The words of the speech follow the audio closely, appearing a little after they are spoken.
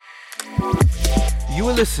You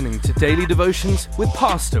are listening to Daily Devotions with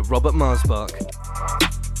Pastor Robert Marsbach.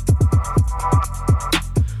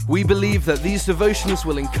 We believe that these devotions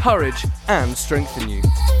will encourage and strengthen you.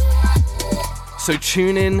 So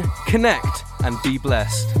tune in, connect, and be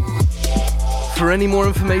blessed. For any more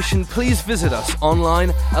information, please visit us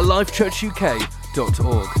online at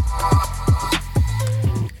lifechurchuk.org.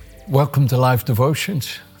 Welcome to Life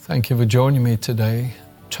Devotions. Thank you for joining me today.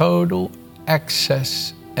 Total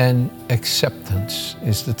Access and Acceptance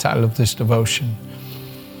is the title of this devotion.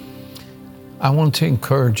 I want to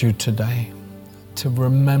encourage you today to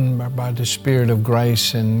remember by the Spirit of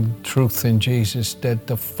grace and truth in Jesus that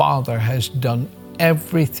the Father has done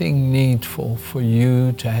everything needful for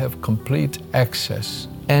you to have complete access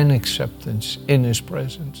and acceptance in His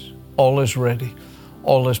presence. All is ready,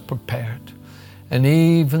 all is prepared. And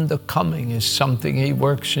even the coming is something He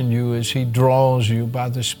works in you as He draws you by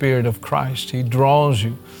the Spirit of Christ. He draws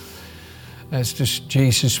you. As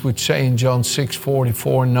Jesus would say in John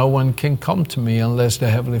 6:44, no one can come to me unless the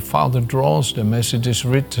Heavenly Father draws them. As it is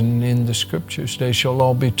written in the Scriptures, they shall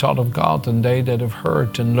all be taught of God, and they that have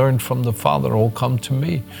heard and learned from the Father all come to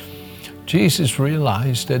me. Jesus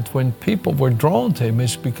realized that when people were drawn to Him,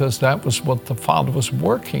 it's because that was what the Father was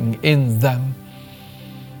working in them.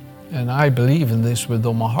 And I believe in this with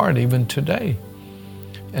all my heart, even today.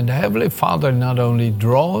 And the Heavenly Father not only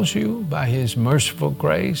draws you by His merciful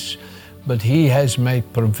grace, but He has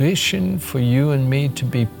made provision for you and me to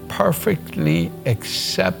be perfectly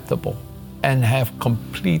acceptable and have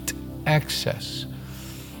complete access.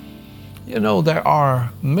 You know, there are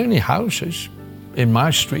many houses in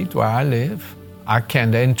my street where I live. I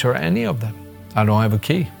can't enter any of them. I don't have a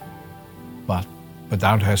key. But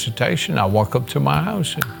without hesitation, I walk up to my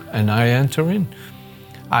house and I enter in.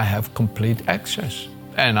 I have complete access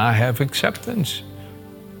and I have acceptance.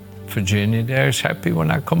 Virginia there is happy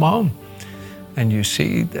when I come home. And you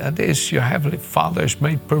see, that is your Heavenly Father has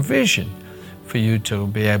made provision for you to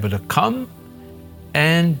be able to come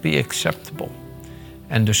and be acceptable.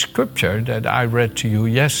 And the scripture that I read to you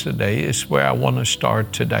yesterday is where I want to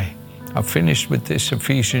start today. I finished with this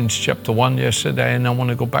Ephesians chapter 1 yesterday, and I want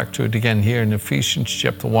to go back to it again here in Ephesians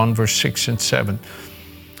chapter 1, verse 6 and 7.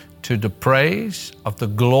 To the praise of the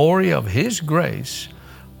glory of His grace,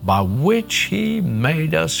 by which He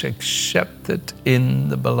made us accepted in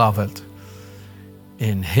the Beloved.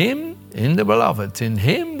 In Him, in the Beloved, in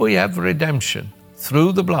Him we have redemption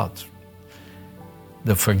through the blood,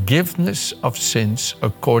 the forgiveness of sins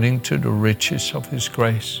according to the riches of His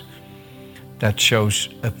grace. That shows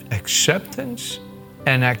acceptance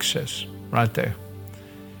and access right there.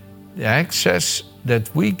 The access that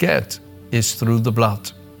we get is through the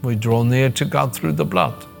blood. We draw near to God through the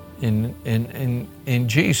blood. In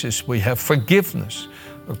Jesus, we have forgiveness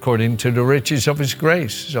according to the riches of His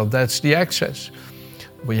grace. So that's the access.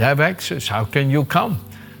 We have access. How can you come?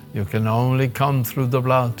 You can only come through the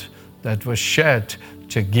blood that was shed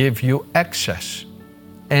to give you access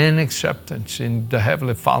and acceptance in the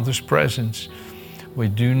Heavenly Father's presence. We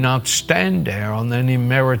do not stand there on any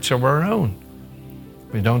merits of our own.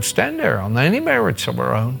 We don't stand there on any merits of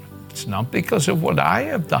our own. It's not because of what I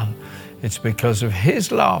have done. It's because of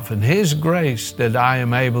His love and His grace that I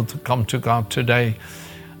am able to come to God today.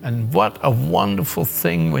 And what a wonderful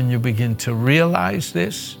thing when you begin to realize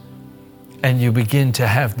this and you begin to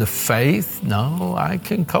have the faith, no, I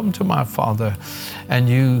can come to my Father, and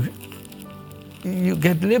you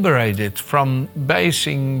get liberated from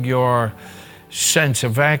basing your sense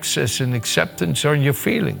of access and acceptance on your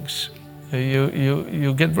feelings.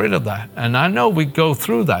 You get rid of that. And I know we go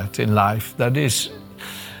through that in life. That is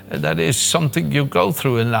something you go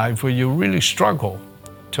through in life where you really struggle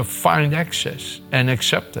to find access and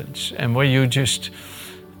acceptance, and where you just,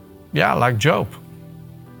 like Job.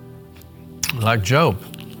 Like Job.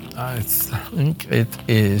 I think it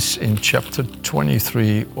is in chapter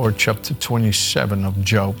 23 or chapter 27 of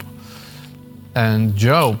Job. And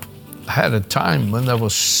Job had a time when there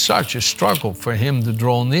was such a struggle for him to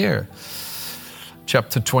draw near.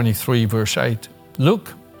 Chapter 23, verse 8.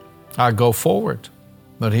 Look, I go forward,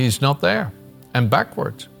 but He's not there, and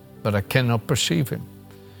backward, but I cannot perceive Him.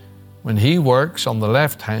 When He works on the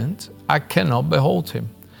left hand, I cannot behold Him.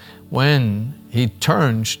 When He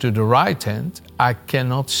turns to the right hand, I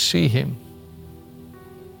cannot see Him.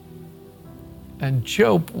 And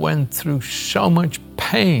Job went through so much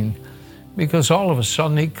pain because all of a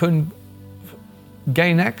sudden he couldn't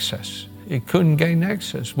gain access. He couldn't gain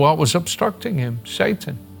access. What was obstructing him?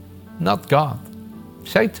 Satan, not God.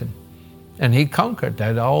 Satan. And he conquered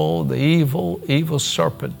that old, evil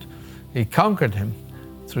serpent. He conquered him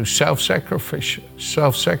through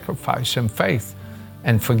self-sacrifice and faith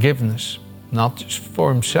and forgiveness. not just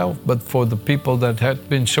for himself, but for the people that had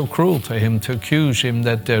been so cruel to him, to accuse him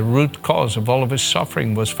that the root cause of all of his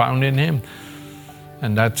suffering was found in him.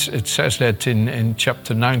 And it says that in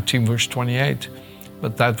chapter 19, verse 28.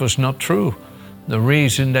 But that was not true. The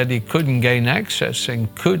reason that he couldn't gain access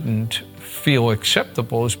and couldn't feel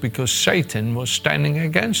acceptable is because Satan was standing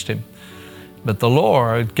against him. But the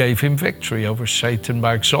Lord gave him victory over Satan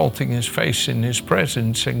by exalting his face in his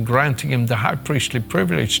presence and granting him the high priestly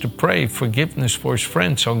privilege to pray forgiveness for his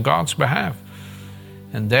friends on God's behalf.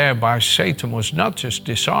 And thereby Satan was not just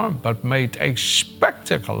disarmed, but made a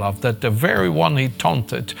spectacle of, that the very one he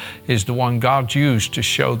taunted is the one God used to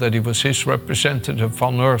show that he was his representative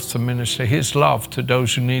on earth to minister his love to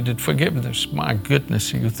those who needed forgiveness. My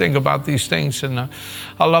goodness, you think about these things, and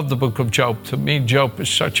I love the book of Job. To me, Job is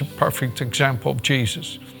such a perfect example of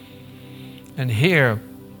Jesus. And here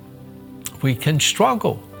we can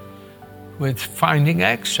struggle with finding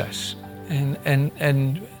access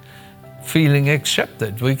and feeling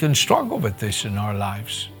accepted. We can struggle with this in our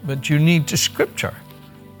lives, but you need the scripture.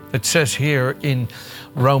 It says here in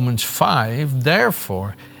Romans 5,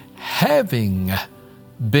 therefore, having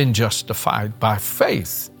been justified by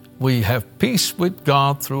faith, we have peace with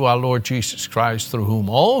God through our Lord Jesus Christ, through whom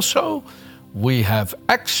also we have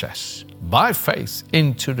access by faith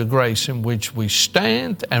into the grace in which we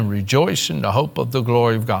stand and rejoice in the hope of the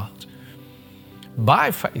glory of God.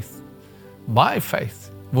 By faith,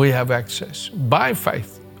 we have access. By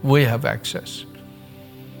faith, we have access.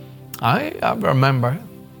 I remember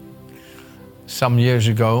some years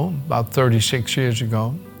ago, about 36 years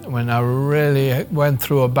ago, when I really went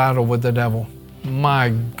through a battle with the devil. My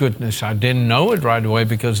goodness, I didn't know it right away,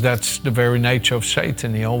 because that's the very nature of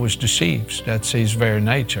Satan. He always deceives. That's his very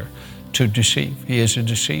nature, to deceive. He is a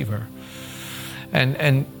deceiver.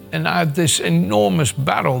 And I had this enormous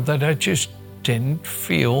battle that I just didn't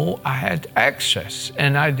feel I had access,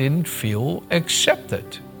 and I didn't feel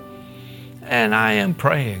accepted. And I am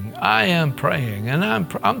praying, and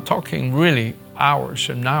I'm talking really hours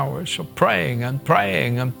and hours of praying and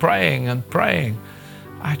praying and praying and praying.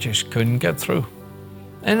 I just couldn't get through.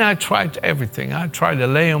 And I tried everything. I tried to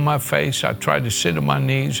lay on my face. I tried to sit on my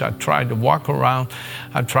knees. I tried to walk around.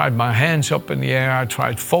 I tried my hands up in the air. I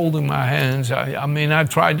tried folding my hands. I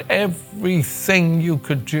tried everything you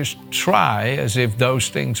could just try, as if those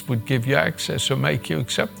things would give you access or make you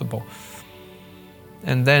acceptable.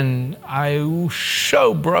 And then I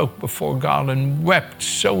so broke before God and wept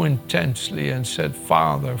so intensely and said,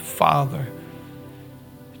 Father, Father,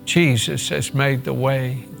 Jesus has made the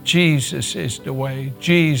way. Jesus is the way.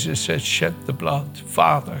 Jesus has shed the blood.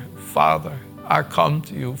 Father, Father, I come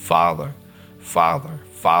to you. Father, Father,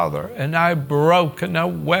 Father. And I broke and I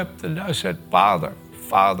wept and I said, Father,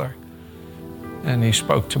 Father. And he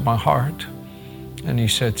spoke to my heart and he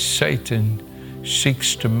said, Satan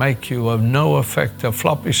seeks to make you of no effect, a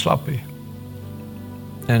floppy sloppy.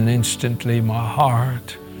 And instantly my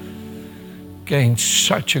heart gained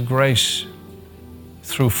such a grace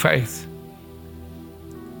through faith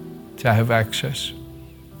to have access.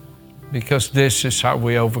 Because this is how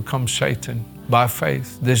we overcome Satan, by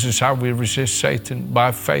faith. This is how we resist Satan,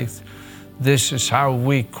 by faith. This is how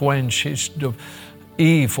we quench his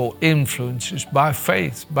evil influences, by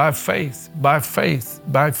faith, by faith, by faith,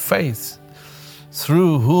 by faith.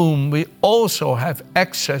 Through whom we also have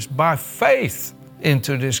access by faith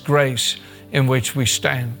into this grace in which we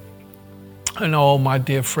stand. And oh, my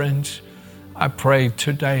dear friends, I pray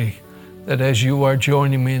today that as you are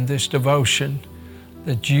joining me in this devotion,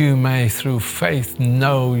 that you may through faith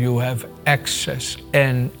know you have access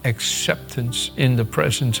and acceptance in the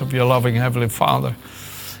presence of your loving Heavenly Father.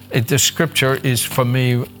 The scripture is, for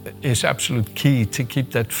me, is absolute key to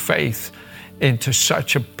keep that faith into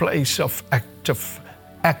such a place of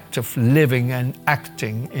active living and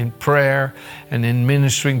acting in prayer and in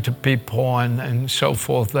ministering to people and so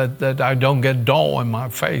forth, that I don't get dull in my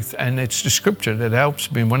faith. And it's the scripture that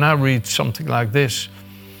helps me. When I read something like this,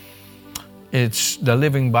 it's the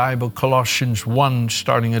Living Bible, Colossians 1,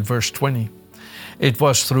 starting at verse 20. It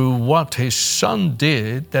was through what his Son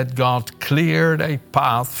did that God cleared a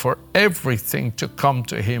path for everything to come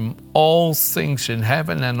to him, all things in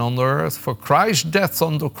heaven and on earth. For Christ's death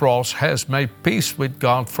on the cross has made peace with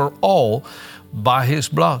God for all by his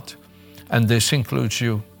blood. And this includes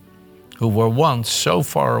you, who were once so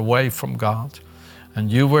far away from God,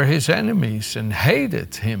 and you were his enemies and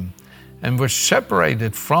hated him, and were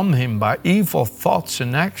separated from him by evil thoughts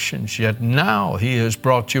and actions. Yet now he has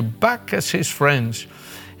brought you back as his friends.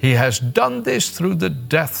 He has done this through the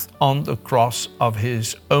death on the cross of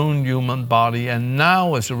his own human body. And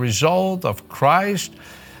now, as a result of Christ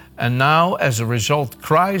And now, as a result,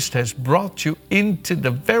 Christ has brought you into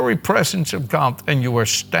the very presence of God, and you are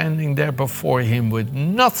standing there before Him with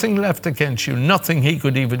nothing left against you, nothing He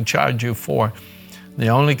could even charge you for. The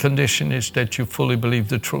only condition is that you fully believe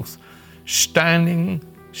the truth. Standing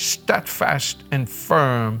steadfast and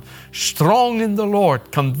firm, strong in the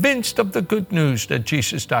Lord, convinced of the good news that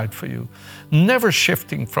Jesus died for you, never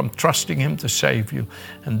shifting from trusting Him to save you.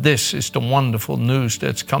 And this is the wonderful news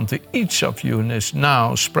that's come to each of you and is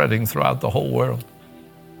now spreading throughout the whole world.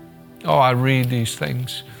 Oh, I read these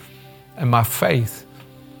things, and my faith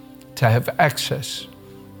to have access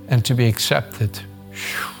and to be accepted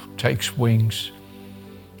takes wings.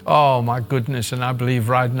 Oh, my goodness, and I believe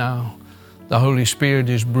right now the Holy Spirit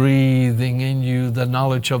is breathing in you the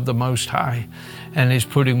knowledge of the Most High, and is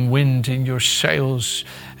putting wind in your sails,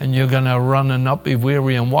 and you're going to run and not be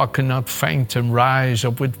weary and walk and not faint and rise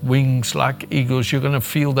up with wings like eagles. You're going to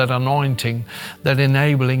feel that anointing, that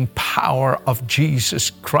enabling power of Jesus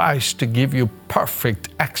Christ to give you perfect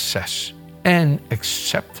access and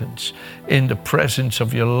acceptance in the presence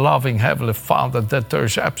of your loving Heavenly Father, that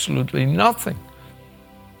there's absolutely nothing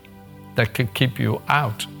that could keep you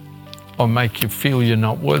out or make you feel you're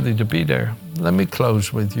not worthy to be there. Let me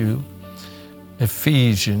close with you.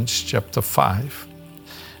 Ephesians chapter 5.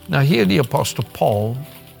 Now here the Apostle Paul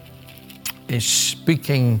is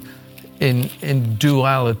speaking in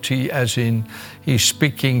duality, as in he's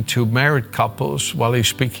speaking to married couples while he's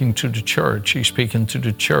speaking to the church. He's speaking to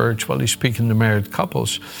the church while he's speaking to married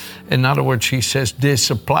couples. In other words, he says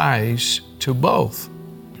this applies to both,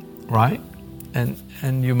 right?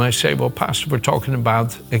 And you may say, well, Pastor, we're talking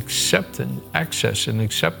about acceptance, access and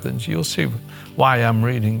acceptance. You'll see why I'm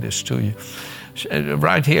reading this to you.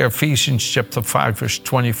 Right here, Ephesians chapter 5, verse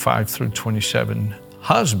 25 through 27.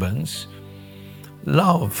 Husbands,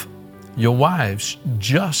 love your wives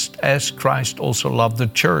just as Christ also loved the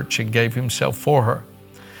church and gave Himself for her,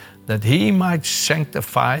 that He might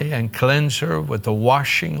sanctify and cleanse her with the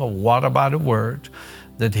washing of water by the word,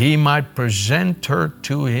 that He might present her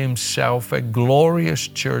to Himself a glorious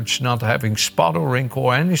church, not having spot or wrinkle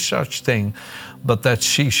or any such thing, but that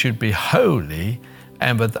she should be holy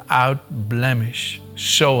and without blemish.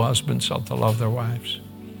 So husbands ought to love their wives.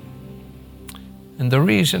 And the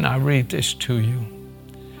reason I read this to you,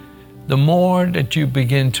 the more that you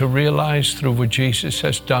begin to realize through what Jesus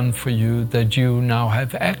has done for you, that you now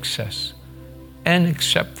have access and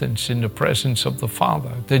acceptance in the presence of the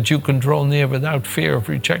Father, that you can draw near without fear of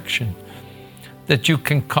rejection, that you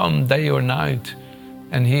can come day or night,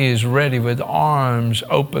 and He is ready with arms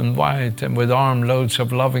open wide and with armloads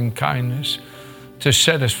of loving kindness to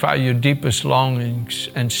satisfy your deepest longings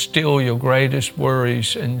and still your greatest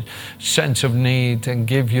worries and sense of need, and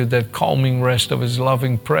give you that calming rest of His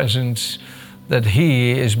loving presence, that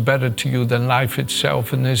He is better to you than life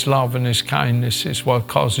itself, and His love and His kindness is what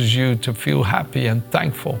causes you to feel happy and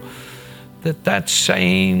thankful. That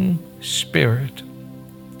same Spirit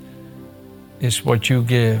is what you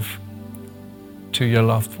give to your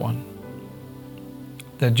loved one.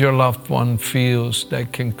 That your loved one feels they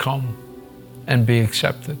can come and be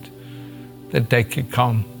accepted. That they can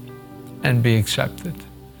come and be accepted.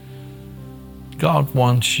 God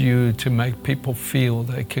wants you to make people feel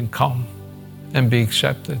they can come and be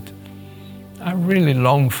accepted. I really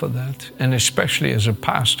long for that, and especially as a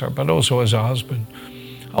pastor, but also as a husband.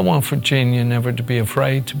 I want Virginia never to be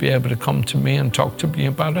afraid to be able to come to me and talk to me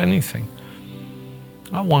about anything.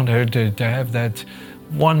 I want her to have that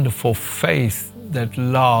wonderful faith that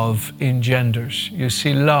love engenders. You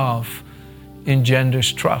see, love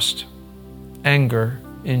engenders trust. Anger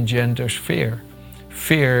engenders fear.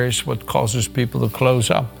 Fear is what causes people to close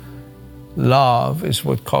up. Love is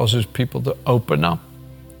what causes people to open up.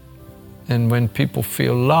 And when people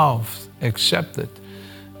feel loved, accepted,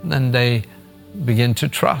 then they begin to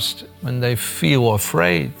trust. When they feel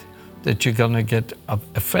afraid that you're going to get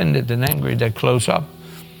offended and angry, they close up.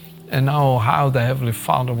 And oh, how the Heavenly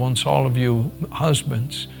Father wants all of you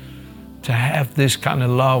husbands to have this kind of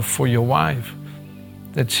love for your wife,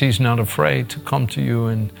 that she's not afraid to come to you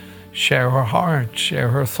and share her heart, share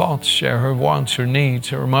her thoughts, share her wants, her needs,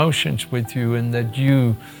 her emotions with you, and that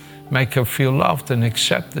you make her feel loved and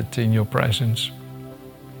accepted in your presence.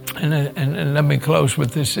 And let me close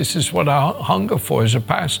with this. This is what I hunger for as a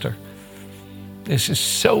pastor. This is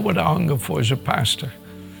so what I hunger for as a pastor.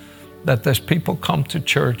 That as people come to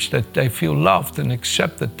church, that they feel loved and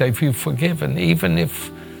accepted, they feel forgiven, even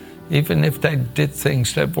if they did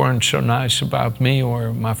things that weren't so nice about me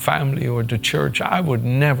or my family or the church. I would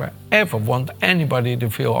never, ever want anybody to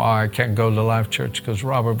feel, oh, I can't go to Life Church because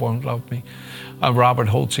Robert won't love me. Robert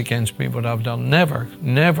holds against me what I've done.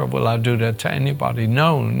 Never will I do that to anybody.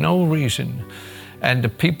 No reason. And the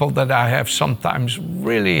people that I have sometimes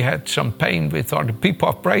really had some pain with are the people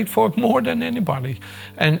I've prayed for more than anybody.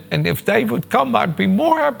 And if they would come, I'd be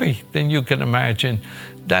more happy than you can imagine.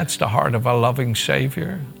 That's the heart of a loving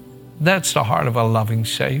Savior. That's the heart of a loving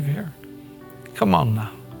Savior. Come on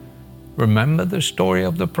now. Remember the story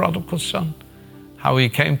of the prodigal son? How he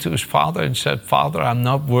came to his father and said, Father, I'm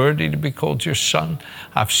not worthy to be called your son.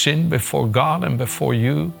 I've sinned before God and before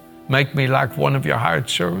you. Make me like one of your hired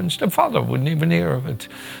servants. The father wouldn't even hear of it.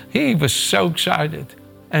 He was so excited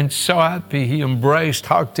and so happy. He embraced,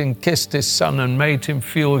 hugged, and kissed his son and made him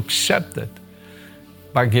feel accepted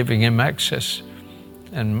by giving him access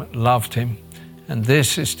and loved him. And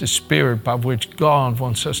this is the spirit by which God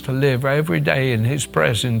wants us to live every day in his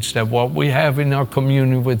presence, that what we have in our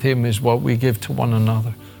communion with him is what we give to one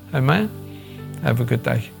another. Amen? Have a good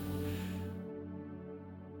day.